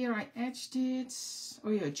 Because here I edged it. Oh,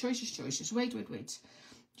 yeah, choices. Wait.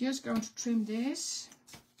 Just going to trim this.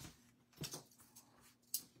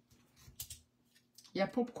 Yeah,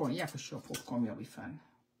 popcorn. Yeah, for sure. Popcorn will be fun.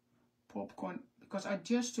 Popcorn, because I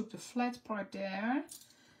just took the flat part there.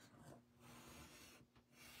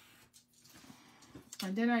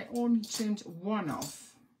 And then I only trimmed one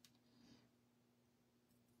off.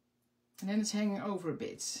 And then it's hanging over a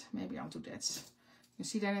bit. Maybe I'll do that. You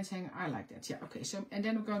see that it's hanging? I like that. Yeah, okay. So, and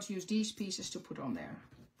then we're going to use these pieces to put on there.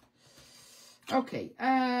 Okay,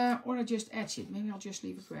 or I just etch it. Maybe I'll just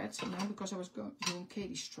leave it red. So now, because I was doing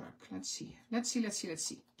Katie's truck. Let's see. Let's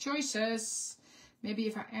see. Choices. Maybe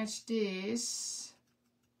if I etch this.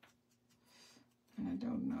 And I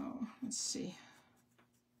don't know. Let's see.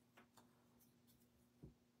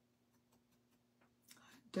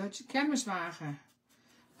 Dutch kermiswagen.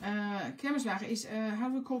 Kermiswagen is, how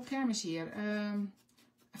do we call kermis here?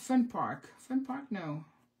 A fun park. Fun park? No.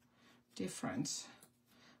 Different.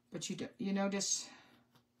 But you know this.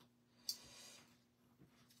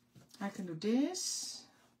 I can do this.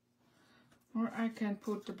 Or I can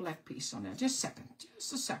put the black piece on there. Just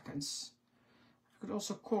a second. I could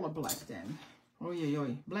also color black then.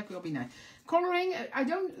 Oi. Black will be nice. Coloring, I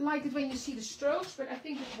don't like it when you see the strokes, but I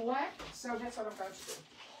think it's black. So that's what I'm going to do.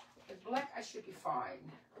 With black, I should be fine.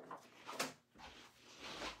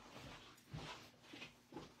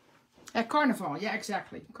 Carnival, yeah,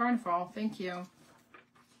 exactly. Carnival, thank you.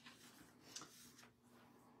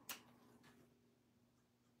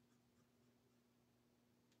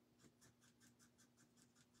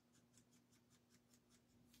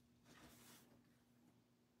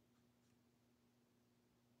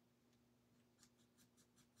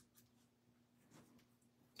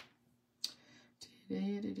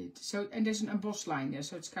 So, and there's an embossed line there,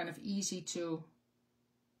 so it's kind of easy to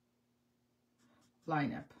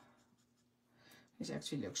line up. This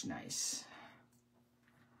actually looks nice.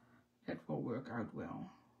 That will work out well.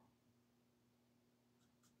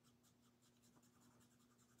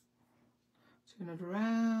 Turn it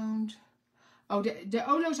around. Oh, the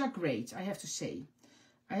Olos are great, I have to say.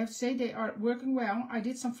 I have to say they are working well. I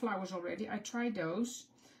did some flowers already. I tried those.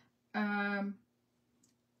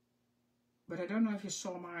 But I don't know if you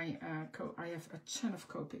saw my, I have a ton of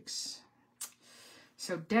Copics.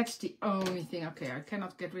 So that's the only thing. Okay, I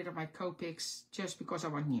cannot get rid of my Copics just because I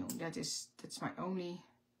want new. That's my only.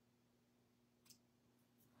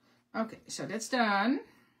 Okay, so that's done.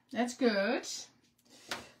 That's good.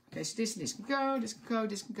 Okay, so this can go, this can go,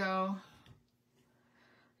 this can go.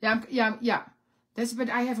 Yeah. That's, but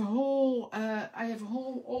I have a whole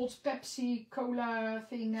old Pepsi Cola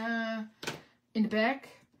thing in the back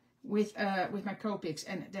with my Copics,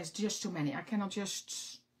 and there's just too many. I cannot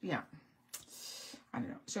just, yeah. I don't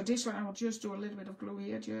know. So this one I will just do a little bit of glue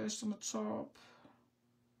here, just on the top.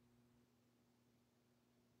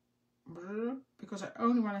 Because I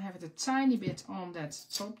only want to have it a tiny bit on that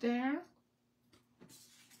top there.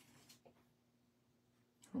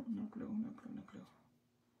 Oh, no glue.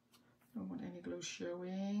 Don't want any glue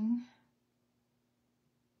showing.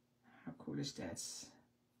 How cool is that?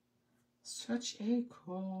 Such a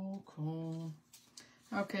cool.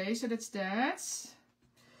 Okay, so that's that.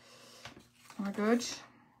 Am I good?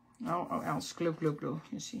 Oh, else glue.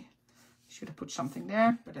 You see, should have put something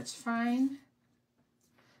there, but that's fine.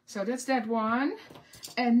 So that's that one.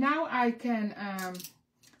 And now I can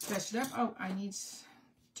press it up. Oh, I need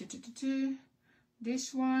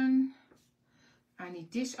this one. I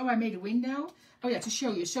need this. Oh, I made a window. Oh yeah, to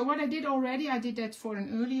show you. So what I did already, I did that for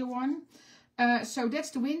an earlier one. So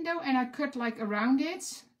that's the window, and I cut like around it.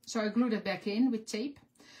 So I glued it back in with tape.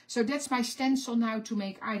 So that's my stencil now to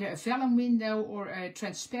make either a vellum window or a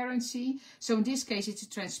transparency. So in this case, it's a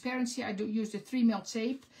transparency. I do use the 3mm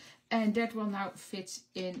tape, and that will now fit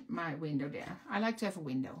in my window there. I like to have a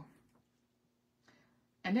window.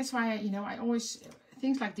 And that's why, I always,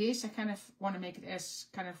 things like this, I kind of want to make it as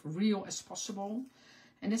kind of real as possible.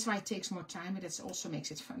 And that's why it takes more time, but that also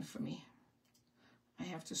makes it fun for me, I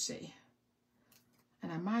have to say.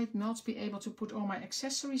 And I might not be able to put all my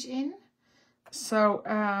accessories in. So,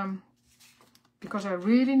 because I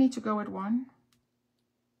really need to go at one.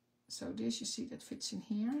 So this, you see, that fits in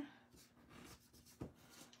here.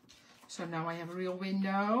 So now I have a real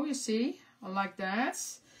window, you see. I like that.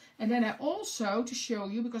 And then I also, to show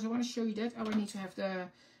you, because I want to show you that, I will need to have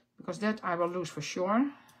because that I will lose for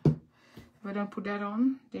sure. If I don't put that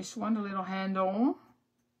on, this one, the little handle.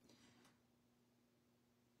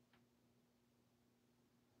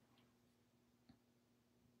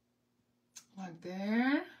 Like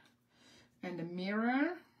there. And the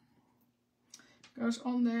mirror goes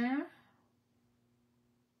on there.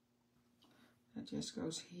 That just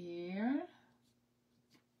goes here.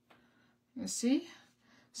 You see?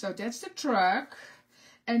 So that's the truck.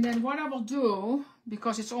 And then what I will do,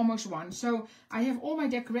 because it's almost one. So I have all my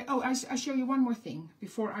decoration. Oh, I show you one more thing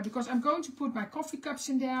before because I'm going to put my coffee cups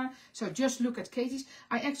in there. So just look at Katie's.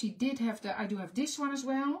 I actually I do have this one as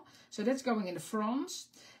well. So that's going in the front.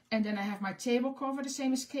 And then I have my table cover, the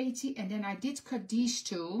same as Katie. And then I did cut these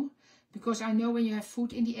two because I know when you have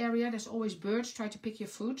food in the area, there's always birds try to pick your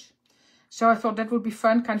food. So I thought that would be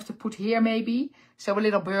fun, kind of to put here maybe. So a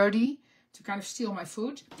little birdie to kind of steal my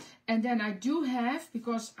food. And then I do have,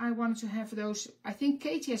 because I wanted to have those, I think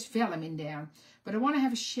Katie has vellum in there, but I want to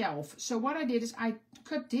have a shelf. So what I did is I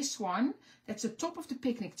cut this one, that's the top of the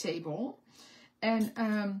picnic table. And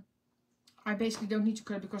I basically don't need to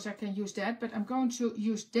cut it because I can use that, but I'm going to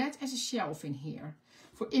use that as a shelf in here,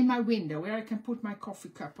 for in my window where I can put my coffee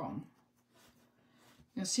cup on.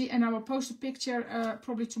 You'll see, and I will post a picture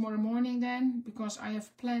probably tomorrow morning then, because I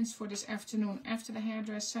have plans for this afternoon after the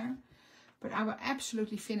hairdresser. But I will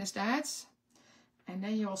absolutely finish that. And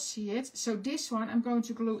then you'll see it. So this one I'm going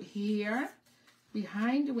to glue here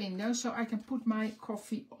behind the window so I can put my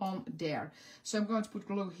coffee on there. So I'm going to put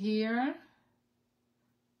glue here,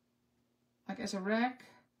 like as a rack.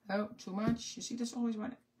 Oh, too much. You see, that's always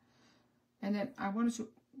one. And then I wanted to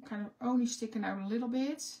kind of only stick it out a little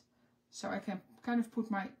bit, so I can kind of put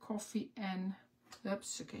my coffee and,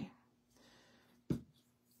 oops, okay.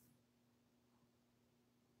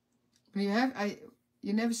 We have,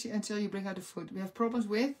 you never see until you bring out the food. We have problems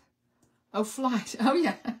with, oh, flies. Oh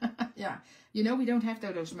yeah, yeah. You know, we don't have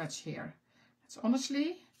those much here. It's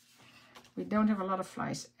honestly, we don't have a lot of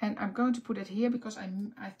flies. And I'm going to put it here because I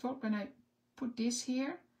thought when I put this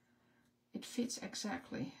here, it fits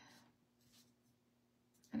exactly.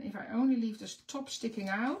 And if I only leave the top sticking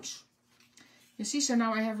out, you see, so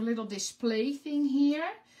now I have a little display thing here.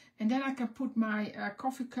 And then I can put my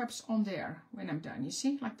coffee cups on there when I'm done, you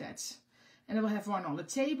see, like that. And I will have one on the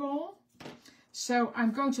table. So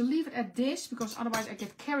I'm going to leave it at this, because otherwise I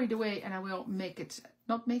get carried away and I will make it,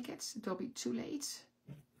 not make it, it will be too late.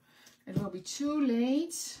 It will be too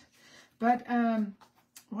late. But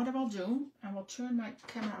what I will do, I will turn my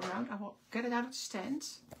camera around. I will get it out of the stand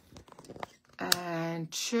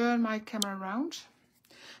and turn my camera around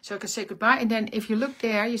so I can say goodbye. And then if you look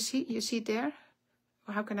there, you see it there?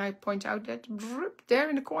 How can I point out that? There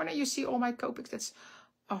in the corner, you see all my Copics. That's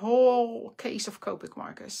a whole case of Copic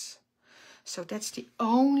markers. So that's the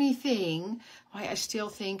only thing why I still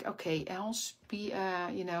think, okay, else be,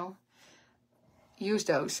 you know, use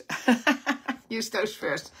those. Use those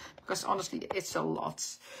first, because honestly, it's a lot.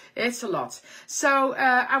 It's a lot. So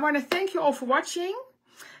I want to thank you all for watching.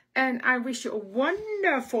 And I wish you a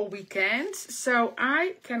wonderful weekend. So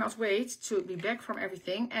I cannot wait to be back from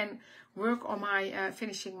everything and work on my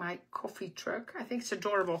finishing my coffee truck. I think it's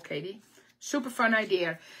adorable, Katie. Super fun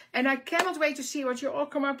idea. And I cannot wait to see what you all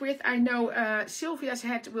come up with. I know Sylvia's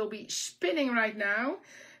head will be spinning right now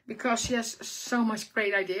because she has so much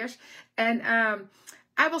great ideas. And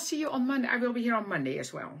I will see you on Monday. I will be here on Monday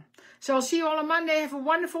as well. So I'll see you all on Monday. Have a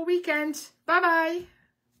wonderful weekend. Bye-bye.